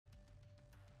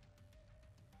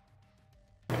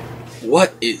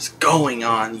What is going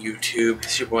on, YouTube?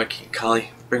 It's your boy King Kali,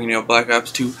 bringing you a Black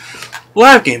Ops 2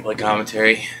 live gameplay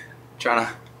commentary. Trying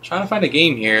to find a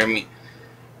game here.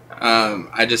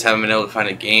 I just haven't been able to find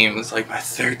a game. It's like my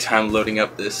third time loading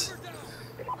up this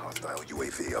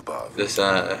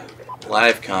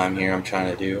live com here. I'm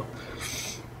trying to do.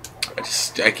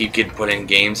 I keep getting put in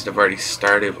games that have already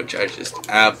started, which I just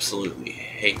absolutely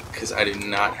hate because I do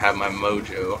not have my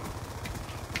mojo.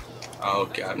 Oh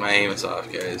god, my aim is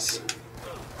off, guys.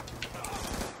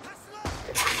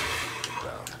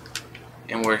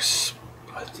 And where's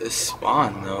this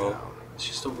spawn though? It's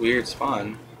just a weird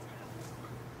spawn.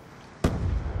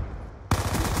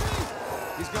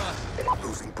 He's gone.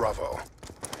 Losing Bravo.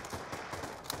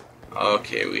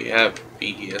 Okay, we have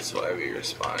B, that's why we were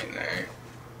spawning there.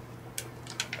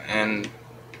 And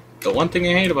the one thing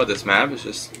I hate about this map is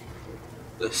just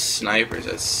the snipers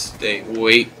that stay.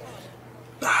 Wait.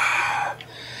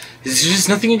 There's just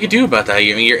nothing you can do about that. I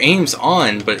mean, your aim's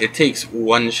on, but it takes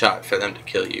one shot for them to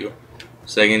kill you.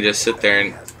 So they can just sit there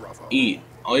and eat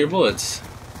all your bullets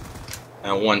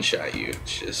and one shot you.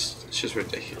 It's just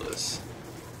ridiculous.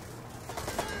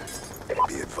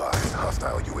 Be advised,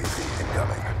 hostile UAV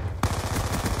incoming.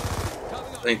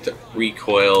 I think the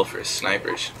recoil for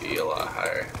snipers should be a lot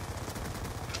higher.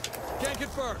 Can't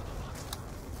confirm.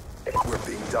 We're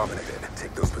being dominated.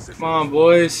 Take those positions. Come on,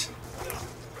 boys.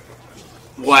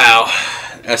 Wow.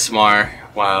 SMR.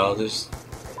 Wow, there's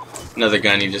another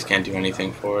gun you just can't do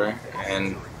anything for.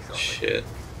 And shit.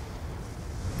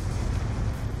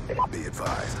 Be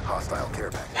advised, hostile care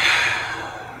package.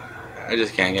 I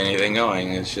just can't get anything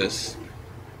going. It's just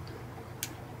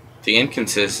the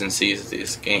inconsistencies of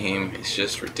this game is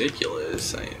just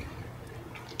ridiculous.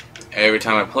 Every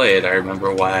time I play it, I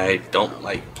remember why I don't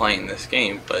like playing this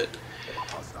game, but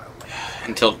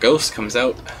until Ghost comes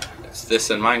out, it's this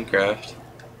and Minecraft.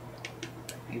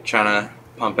 I'm trying to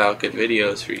pump out good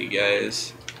videos for you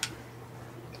guys.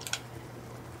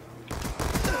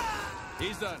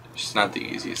 He's done. It's just not the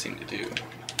easiest thing to do.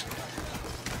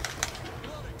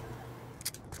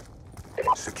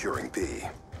 Securing B.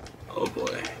 Oh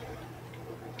boy.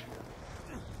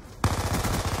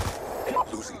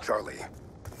 Losing Charlie.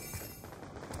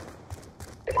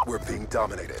 We're being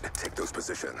dominated. Take those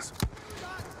positions.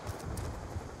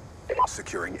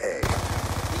 Securing A.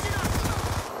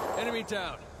 Enemy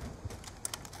down.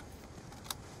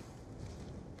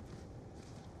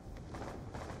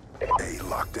 A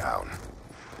locked down.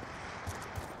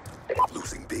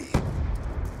 Losing B.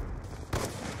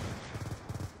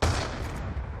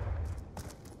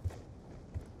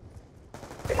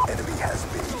 Enemy has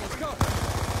B. Let's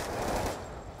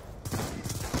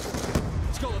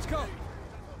go. Let's go.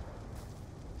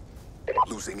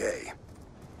 Losing A.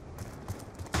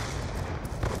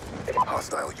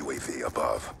 Hostile UAV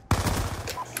above.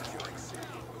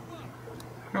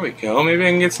 There we go. Maybe I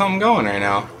can get something going right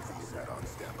now. VSAT on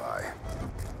standby.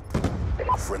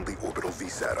 Friendly orbital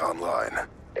VSAT online.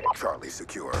 Charlie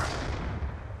secure.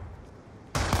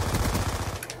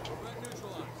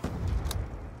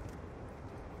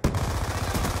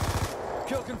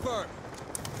 Kill confirmed.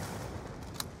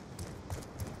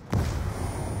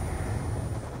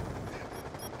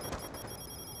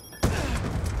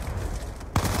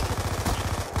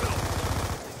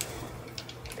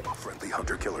 Friendly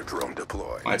hunter-killer drone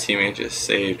deployed. My teammate just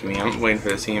saved me. I'm waiting for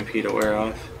this EMP to wear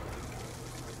off.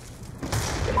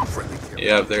 Friendly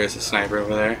Yep, there's a sniper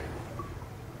over there.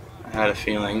 I had a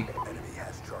feeling. enemy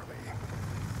has Charlie.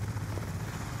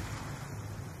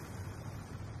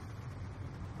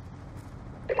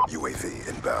 UAV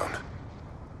inbound.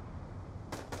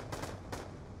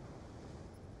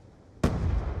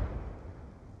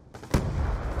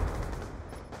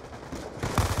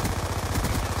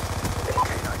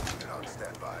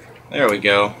 There we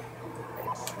go.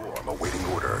 Swarm awaiting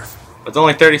orders. With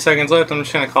only 30 seconds left, I'm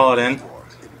just gonna call it in.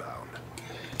 Inbound.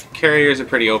 Carrier's a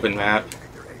pretty open map.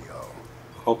 Your AO.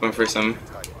 Hoping for some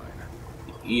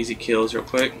Timeline. easy kills real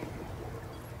quick.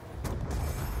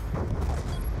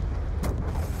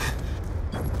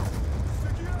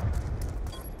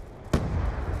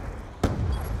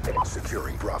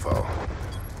 Securing Bravo.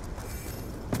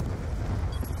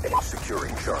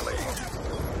 Securing Charlie.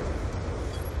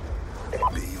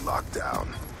 B locked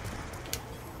down.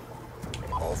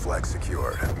 All flags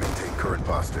secured. Maintain current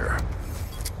posture.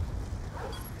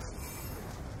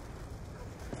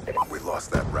 We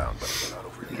lost that round, but it's not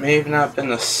over yet. May have not been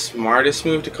the smartest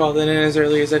move to call that in as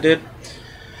early as I did,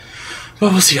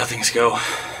 but we'll see how things go.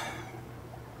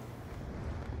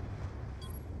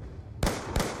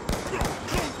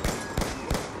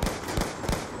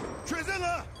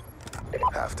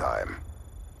 Halftime.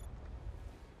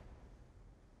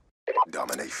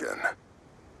 Domination.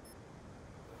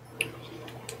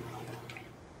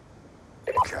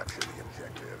 Capture the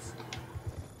objectives.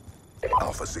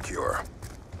 Alpha secure.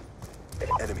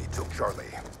 Enemy took Charlie.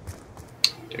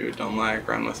 Dude, don't lag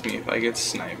run with me if I get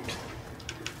sniped.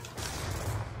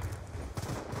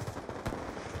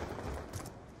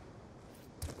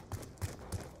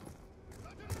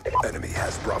 Enemy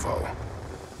has Bravo.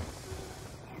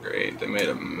 Great, they made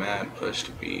a mad push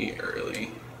to be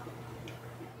early.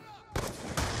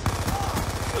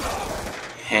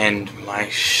 And my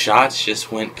shots just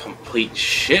went complete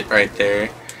shit right there.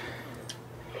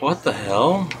 What the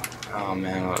hell? Oh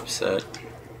man, I'm upset.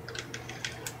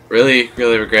 Really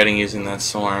regretting using that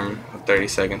storm with 30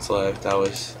 seconds left. That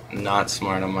was not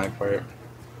smart on my part.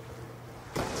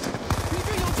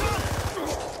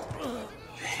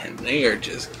 Man, they are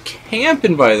just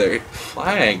camping by their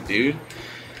flag, dude.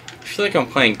 I feel like I'm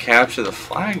playing capture the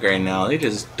flag right now. They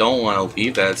just don't want to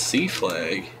leave that C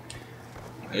flag.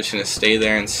 They're just gonna stay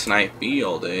there and snipe B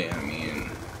all day. I mean,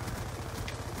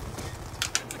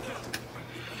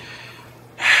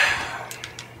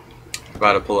 I'm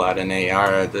about to pull out an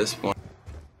AR at this point.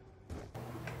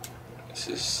 This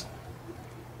is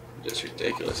just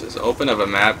ridiculous. As open of a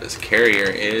map as Carrier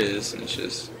is, and it's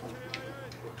just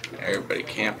everybody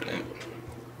camping it.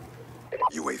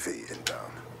 UAV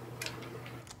inbound.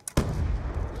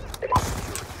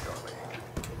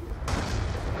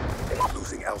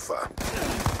 Losing Alpha.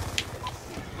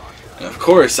 And of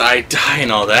course, I die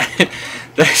and all that.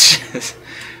 That's just,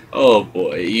 oh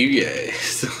boy, you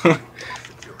guys.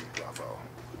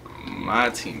 My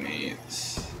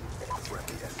teammates.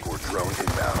 Or drone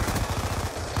inbound.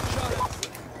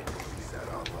 Set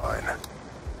online.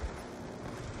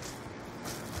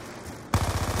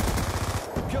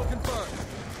 Kill confirmed.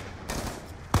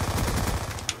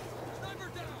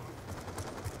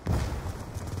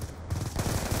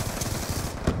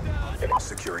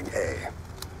 Securing A.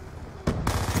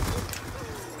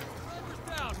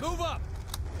 Down. Move up.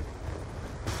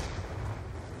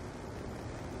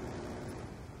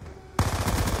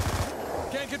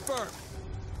 Can confirm.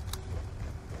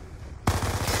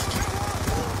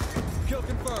 Kill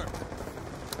confirmed.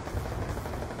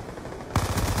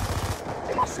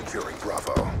 Securing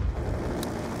Bravo.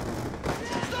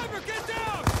 Sniper, get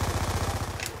down!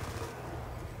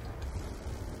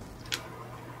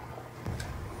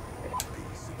 B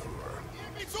secure.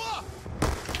 It's off!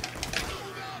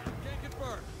 Can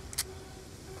confirm.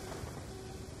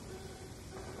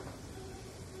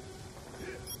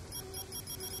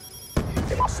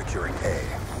 Securing A.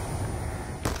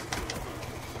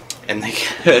 And they get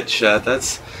a headshot.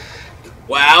 That's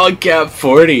wow. Gap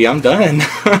 40. I'm done.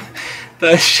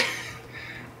 That's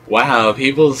wow.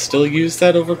 People still use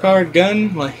that overpowered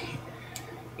gun. Like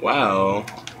wow.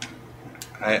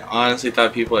 I honestly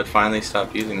thought people had finally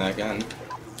stopped using that gun.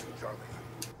 Charlie.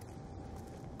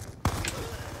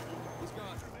 He's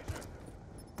gone.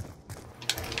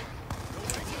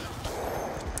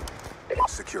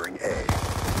 Securing A.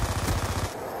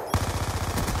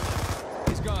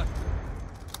 He's gone.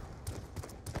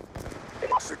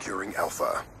 Securing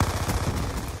Alpha.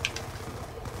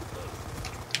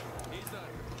 He's done.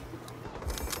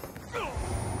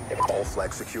 All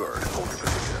flags secured. Hold your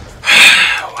position.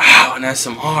 Wow, an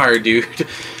SMR, dude.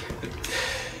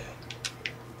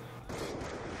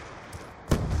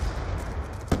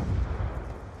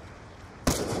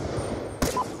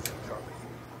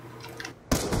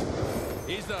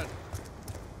 He's done.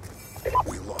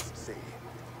 We lost C.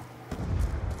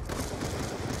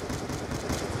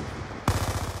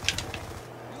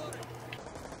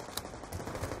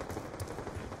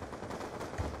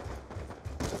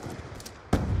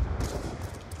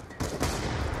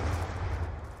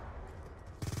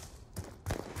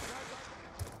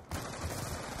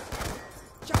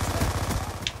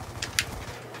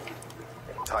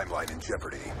 Timeline in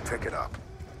jeopardy. Pick it up.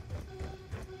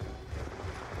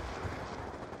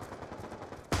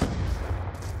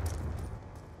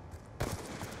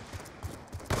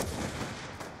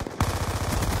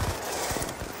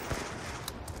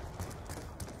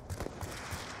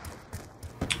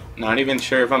 Not even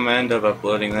sure if I'm gonna end up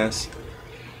uploading this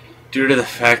due to the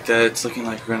fact that it's looking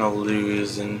like we're gonna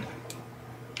lose, and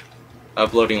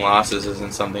uploading losses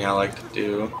isn't something I like to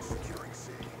do. Securing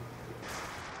C.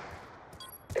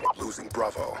 Losing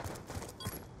Bravo.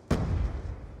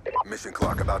 Mission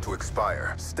clock about to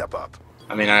expire. Step up.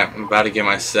 I mean, I'm about to get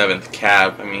my 7th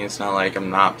cap. I mean, it's not like I'm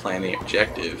not playing the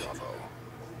objective.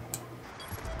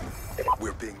 Bravo.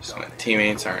 We're being Just my dominated.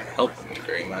 teammates aren't helping me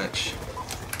very much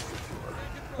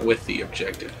with the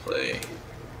objective play.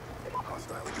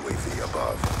 Hostile UAV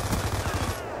above.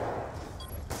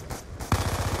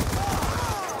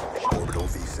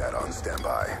 Stand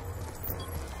by.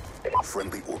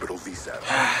 Friendly orbital VSAT.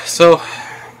 So,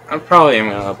 I'm probably going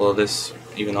to upload this,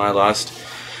 even though I lost.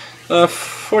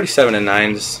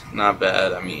 47-9 is not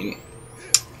bad. I mean,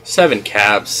 7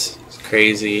 caps is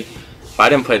crazy. If I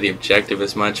didn't play the objective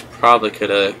as much, probably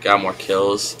could have got more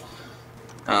kills.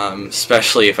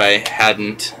 Especially if I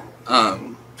hadn't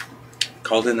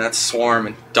called in that swarm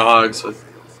and dogs with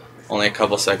only a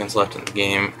couple seconds left in the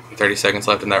game. 30 seconds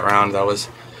left in that round. That was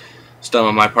dumb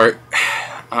on my part.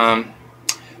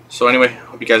 So anyway,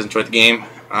 hope you guys enjoyed the game.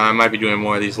 I might be doing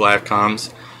more of these live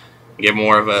comms, get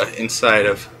more of an insight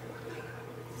of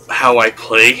how I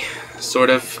play, sort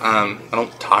of. I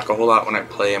don't talk a whole lot when I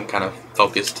play. I'm kind of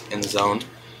focused in the zone.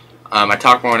 I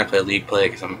talk more when I play league play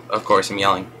because of course I'm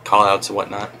yelling callouts and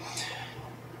whatnot.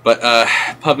 But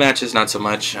pub matches not so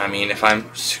much. I mean, if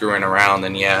I'm screwing around,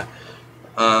 then yeah,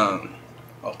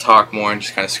 I'll talk more and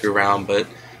just kind of screw around. But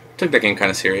I took that game kind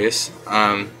of serious.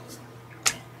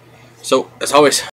 So as always,